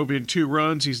hits, drove in 2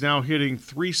 runs. He's now hitting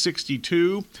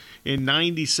 362 in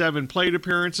 97 plate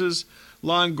appearances.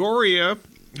 Longoria,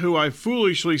 who I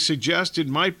foolishly suggested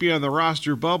might be on the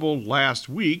roster bubble last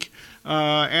week,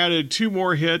 added 2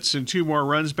 more hits and 2 more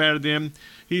runs batted in.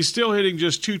 He's still hitting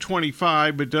just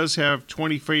 225, but does have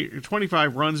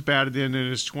 25 runs batted in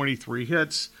his 23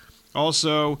 hits.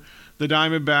 Also, the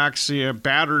Diamondbacks,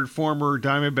 battered former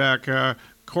Diamondback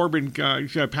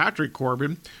Patrick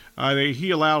Corbin,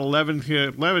 he allowed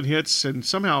 11 hits and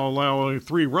somehow allowed only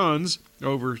 3 runs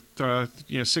over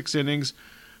 6 innings.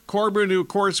 Corbin, who of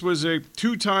course was a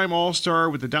 2-time All-Star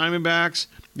with the Diamondbacks,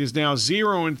 is now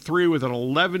 0-3 with an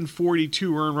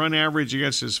 11.42 earned run average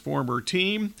against his former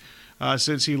team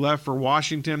since he left for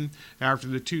Washington after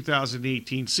the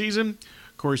 2018 season.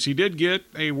 Of course, he did get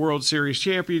a World Series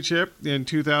championship in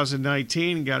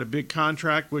 2019 and got a big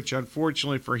contract, which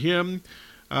unfortunately for him,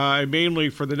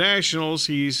 mainly for the Nationals,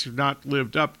 he's not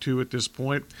lived up to at this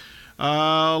point.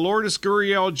 Lourdes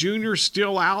Gurriel Jr.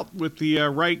 still out with the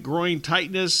right groin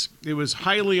tightness. It was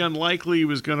highly unlikely he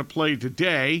was going to play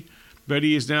today, but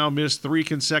he has now missed 3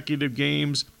 consecutive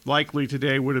games. Likely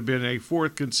today would have been a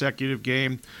 4th consecutive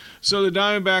game. So the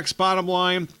Diamondbacks, bottom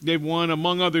line, they've won,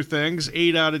 among other things,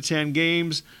 8 out of 10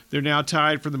 games. They're now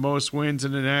tied for the most wins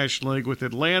in the National League with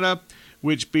Atlanta,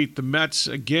 which beat the Mets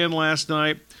again last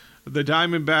night. The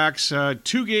Diamondbacks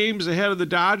 2 games ahead of the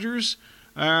Dodgers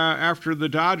after the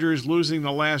Dodgers losing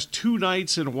the last 2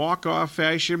 nights in walk-off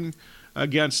fashion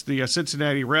against the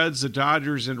Cincinnati Reds. The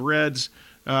Dodgers and Reds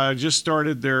just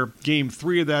started their Game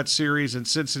 3 of that series in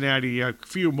Cincinnati a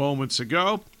few moments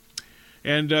ago.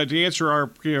 And to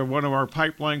answer one of our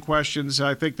pipeline questions,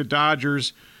 I think the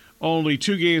Dodgers only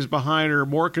 2 games behind, are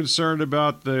more concerned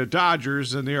about the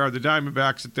Dodgers than they are the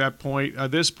Diamondbacks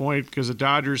at this point, because the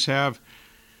Dodgers have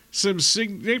some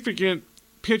significant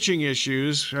pitching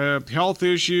issues, health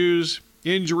issues,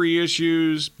 injury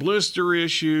issues, blister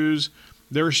issues.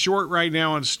 They're short right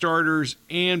now on starters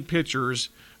and pitchers,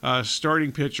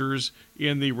 starting pitchers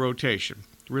in the rotation,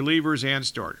 relievers and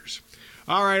starters.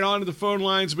 All right, on to the phone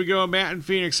lines we go. Matt in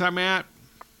Phoenix. Hi, Matt.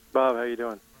 Bob, how you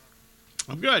doing?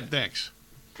 I'm good, thanks.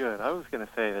 Good. I was going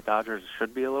to say the Dodgers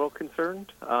should be a little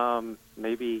concerned.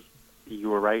 Maybe you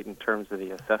were right in terms of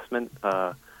the assessment.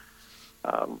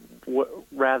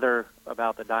 Rather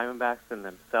about the Diamondbacks than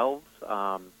themselves.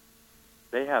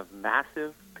 They have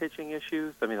massive pitching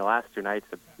issues. I mean, the last 2 nights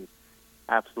have been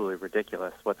absolutely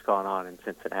ridiculous what's gone on in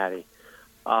Cincinnati.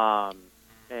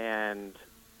 And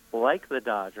like the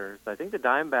Dodgers, I think the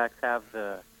Diamondbacks have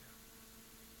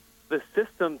the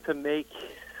system to make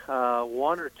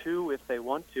 1 or 2, if they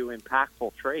want to,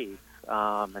 impactful trades,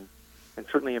 and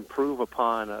certainly improve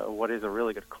upon what is a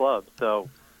really good club. So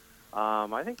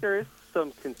I think there is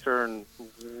some concern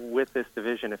with this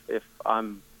division if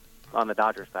I'm on the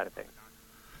Dodgers side of things.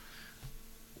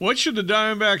 What should the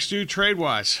Diamondbacks do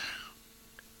trade-wise?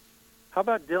 How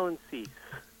about Dylan Cease?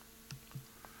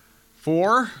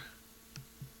 For?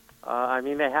 I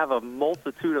mean, they have a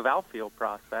multitude of outfield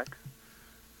prospects.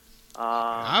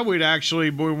 I would actually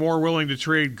be more willing to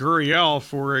trade Gurriel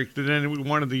for than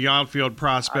one of the outfield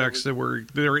prospects that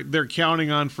they're counting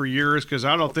on for years, because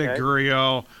I don't think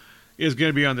Gurriel is going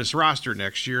to be on this roster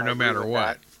next year, no matter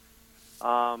what.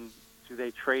 Do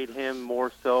they trade him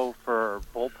more so for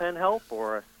bullpen help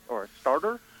or a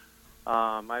starter?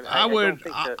 I don't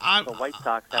think the White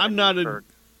Sox have for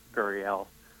Gurriel.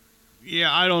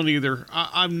 Yeah, I don't either.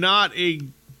 I'm not a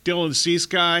Dylan Cease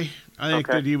guy. I think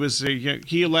that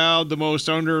he allowed the most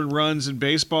unearned runs in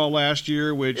baseball last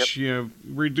year, which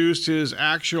reduced his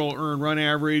actual earned run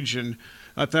average, and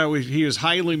I thought he was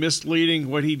highly misleading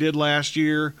what he did last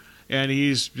year. And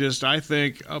he's just, I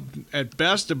think, at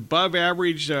best above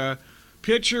average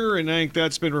pitcher, and I think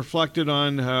that's been reflected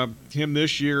on him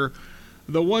this year.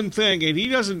 The one thing, and he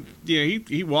doesn't,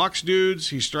 he walks dudes,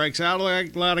 he strikes out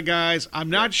a lot of guys. I'm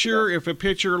not sure if a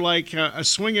pitcher like a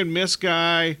swing and miss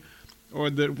guy or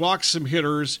that walks some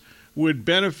hitters would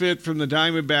benefit from the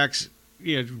Diamondbacks'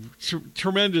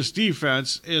 tremendous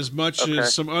defense as much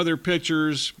as some other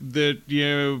pitchers that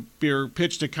are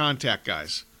pitch to contact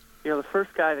guys. The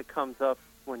first guy that comes up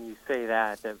when you say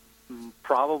that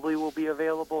probably will be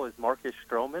available is Marcus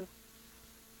Stroman.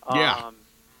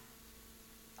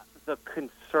 The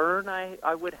concern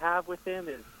I would have with him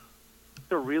is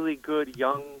it's a really good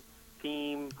young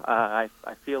team. I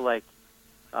feel like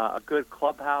a good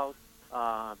clubhouse.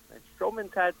 And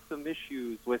Stroman's had some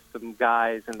issues with some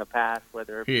guys in the past,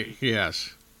 whether it be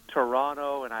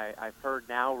Toronto, and I've heard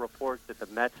now reports that the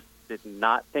Mets did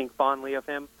not think fondly of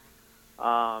him.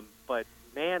 But,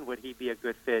 man, would he be a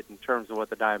good fit in terms of what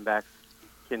the Diamondbacks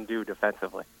can do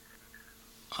defensively.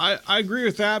 I agree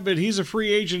with that, but he's a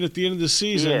free agent at the end of the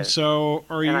season, so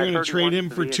are you going to trade him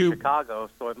for two? Chicago,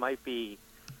 so it might be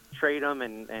trade him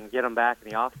and get him back in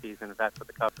the offseason if that's what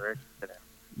the Cubs are interested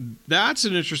in. That's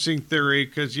an interesting theory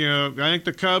because, I think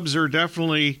the Cubs are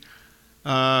definitely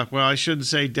well, I shouldn't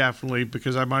say definitely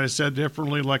because I might have said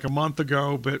differently like a month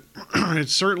ago, but it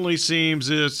certainly seems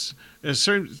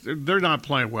they're not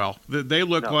playing well. They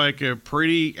look like a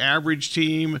pretty average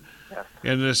team.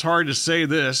 And it's hard to say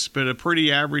this, but a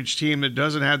pretty average team that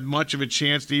doesn't have much of a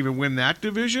chance to even win that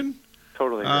division.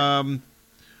 Totally agree.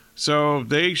 So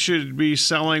they should be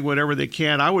selling whatever they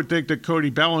can. I would think that Cody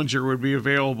Bellinger would be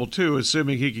available too,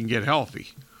 assuming he can get healthy.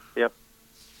 Yep.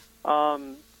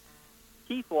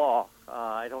 Keith Law,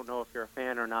 I don't know if you're a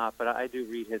fan or not, but I do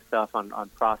read his stuff on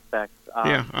prospects.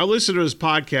 Yeah, I listen to his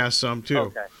podcast some too.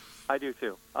 Okay, I do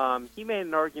too. He made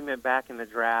an argument back in the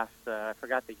draft, I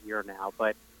forgot the year now,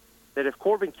 but that if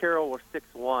Corbin Carroll were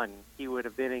 6'1", he would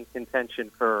have been in contention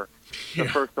for the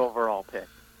first overall pick.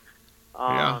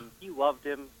 He loved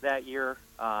him that year,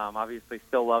 obviously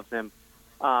still loves him.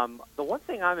 The one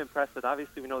thing I'm impressed with,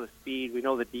 obviously we know the speed, we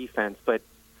know the defense, but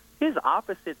his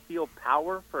opposite field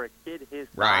power for a kid his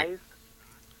size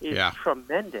is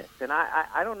tremendous. And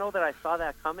I don't know that I saw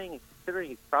that coming, considering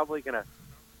he's probably going to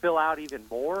fill out even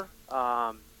more.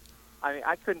 I mean,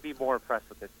 I couldn't be more impressed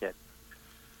with this kid.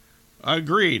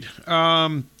 Agreed.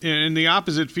 In the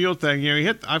opposite field thing,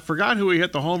 I forgot who he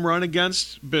hit the home run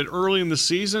against, but early in the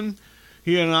season,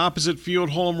 he had an opposite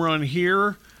field home run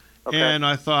here, and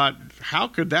I thought, how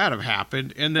could that have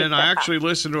happened? And then I actually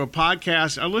listened to a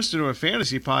podcast. I listened to a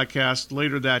fantasy podcast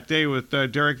later that day with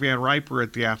Derek Van Riper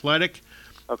at The Athletic,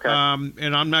 Okay.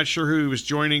 And I'm not sure who was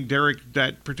joining Derek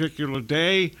that particular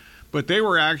day, but they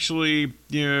were actually,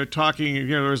 talking.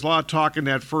 There was a lot of talk in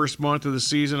that first month of the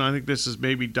season. I think this has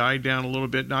maybe died down a little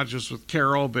bit, not just with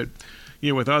Carroll, but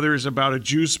with others about a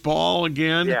juice ball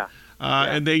again. Yeah.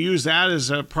 And they use that as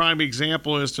a prime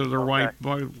example as to why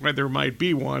there might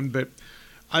be one. But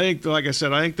I think, like I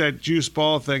said, I think that juice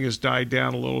ball thing has died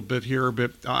down a little bit here.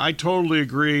 But I totally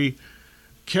agree.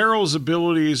 Carroll's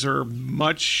abilities are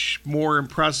much more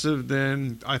impressive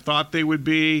than I thought they would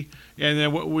be. And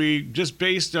then what we just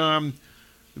based on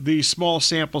the small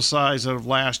sample size of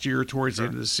last year towards the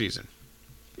end of the season.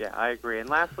 Yeah, I agree. And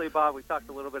lastly, Bob, we talked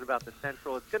a little bit about the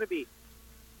Central. It's going to be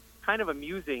kind of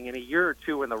amusing in a year or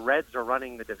two when the Reds are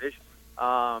running the division.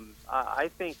 I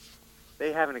think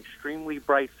they have an extremely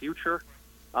bright future.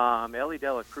 Ellie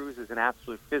De La Cruz is an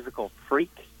absolute physical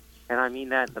freak, and I mean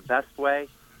that in the best way.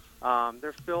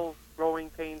 There's still growing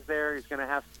pains there. He's going to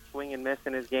have to swing and miss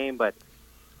in his game, but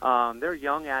they're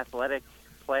young, athletic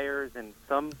players and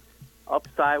some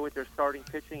upside with their starting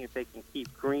pitching if they can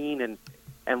keep Green and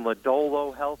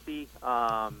Lodolo healthy.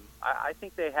 I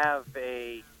think they have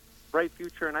a bright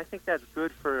future, and I think that's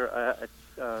good for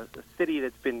a city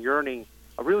that's been yearning,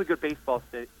 a really good baseball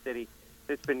city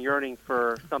that's been yearning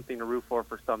for something to root for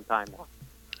some time now.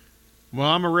 Well,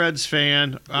 I'm a Reds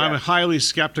fan. Yeah. I'm highly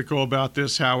skeptical about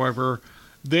this, however.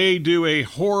 They do a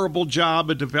horrible job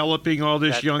of developing all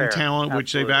this young talent,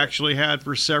 which they've actually had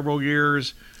for several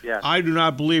years. Yeah. I do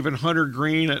not believe in Hunter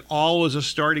Green at all as a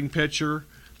starting pitcher.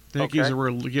 I think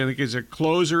he's a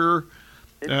closer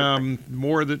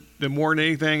more than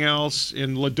anything else.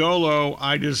 In Lodolo,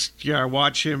 I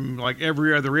watch him like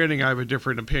every other inning. I have a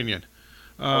different opinion.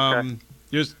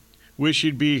 Just wish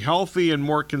he'd be healthy and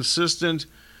more consistent.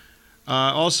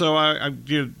 Also,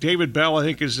 David Bell, I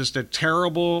think, is just a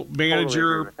terrible manager.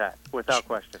 Totally agree with that, without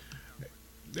question.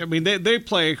 I mean, they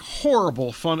play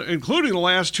horrible fun, including the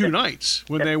last two nights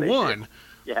when they won.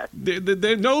 Yes.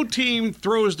 No team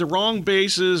throws the wrong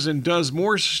bases and does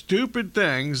more stupid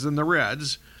things than the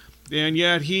Reds, and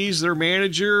yet he's their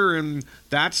manager, and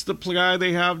that's the guy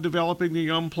they have developing the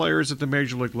young players at the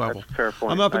major league level. That's a fair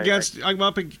point. I'm up against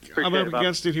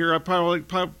it here. I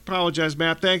apologize,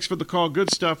 Matt. Thanks for the call.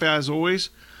 Good stuff as always.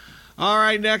 All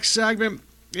right, next segment.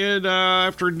 And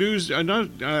after news,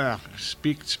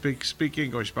 speak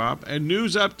English, Bob. A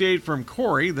news update from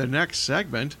Corey. The next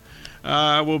segment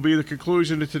will be the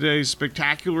conclusion of today's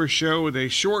spectacular show with a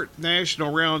short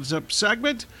national rounds up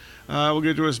segment. We'll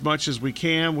get to as much as we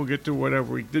can. We'll get to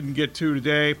whatever we didn't get to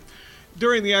today.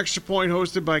 During the Extra Point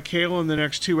hosted by Kayla in the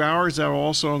next 2 hours, that will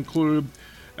also include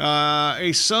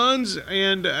a Suns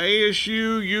and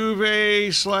ASU UVA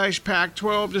 /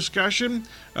 Pac-12 discussion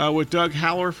with Doug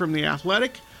Haller from The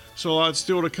Athletic. So a lot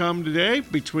still to come today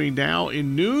between now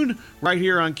and noon, right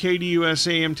here on KDUS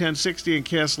AM 1060 and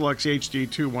KSLX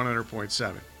HD2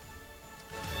 100.7.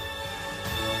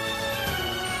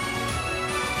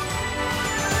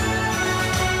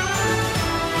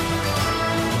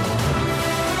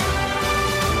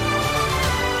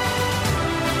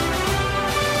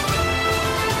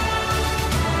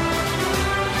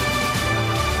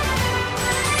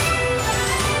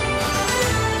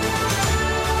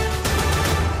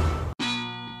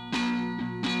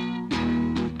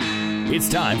 It's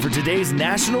time for today's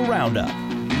National Roundup.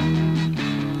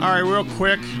 All right, real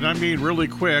quick, and I mean really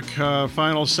quick,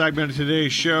 final segment of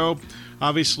today's show.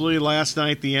 Obviously, last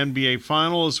night, the NBA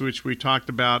Finals, which we talked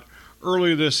about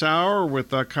earlier this hour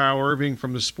with Kyle Irving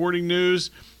from the Sporting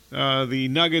News. The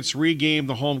Nuggets regained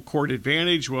the home court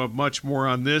advantage. We'll have much more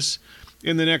on this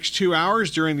in the next 2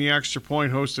 hours during the Extra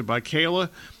Point hosted by Kayla.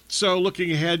 So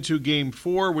looking ahead to Game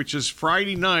 4, which is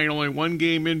Friday night, only one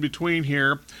game in between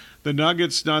here. The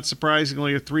Nuggets, not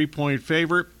surprisingly, a 3-point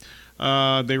favorite.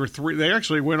 They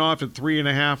actually went off at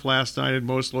 3.5 last night in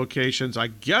most locations. I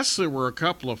guess there were a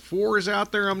couple of 4s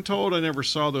out there, I'm told. I never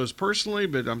saw those personally,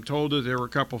 but I'm told that there were a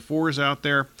couple of 4s out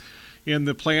there in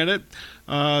the Planet.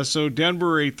 So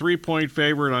Denver, a 3-point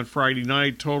favorite on Friday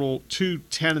night. Total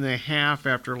 210.5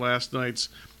 after last night's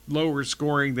lower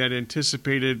scoring than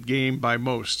anticipated game by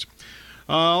most.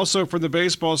 Also from the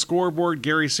baseball scoreboard,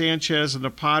 Gary Sanchez and the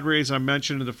Padres I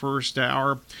mentioned in the first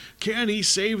hour. Can he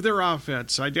save their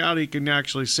offense? I doubt he can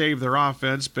actually save their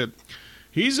offense, but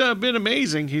he's been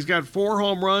amazing. He's got 4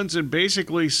 home runs in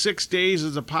basically 6 days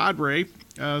as a Padre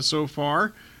so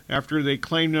far, after they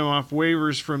claimed him off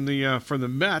waivers from the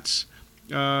Mets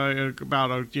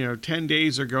about 10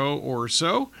 days ago or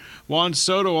so. Juan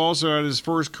Soto also had his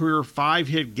first career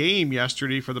 5-hit game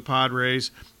yesterday for the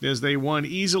Padres as they won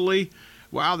easily.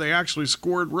 Wow, they actually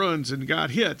scored runs and got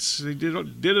hits. They did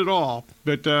it all,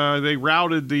 but they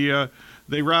routed the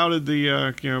They routed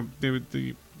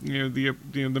the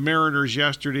Mariners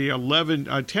yesterday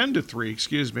 10-3.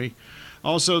 Excuse me.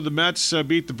 Also, the Mets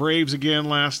beat the Braves again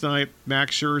last night.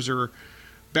 Max Scherzer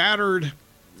battered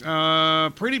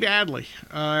pretty badly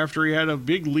after he had a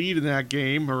big lead in that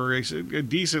game, or a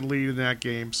decent lead in that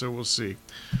game. So we'll see.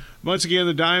 Once again,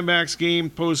 the Diamondbacks game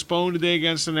postponed today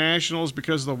against the Nationals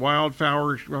because of the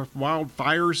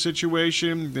wildfire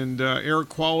situation and air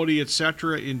quality,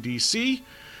 etc. in D.C.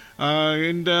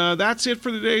 And that's it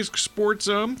for today's Sports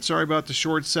Zone. Sorry about the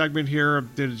short segment here. I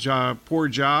did a poor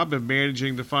job of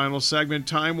managing the final segment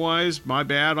time-wise. My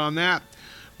bad on that.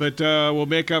 But we'll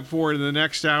make up for it in the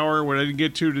next hour. What I didn't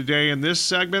get to today in this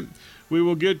segment, we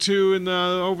will get to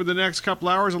over the next couple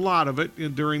hours, a lot of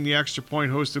it, during the Extra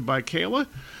Point hosted by Kayla.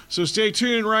 So stay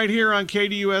tuned right here on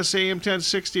KDUS AM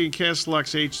 1060 and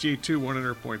KSLX HD2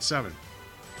 100.7.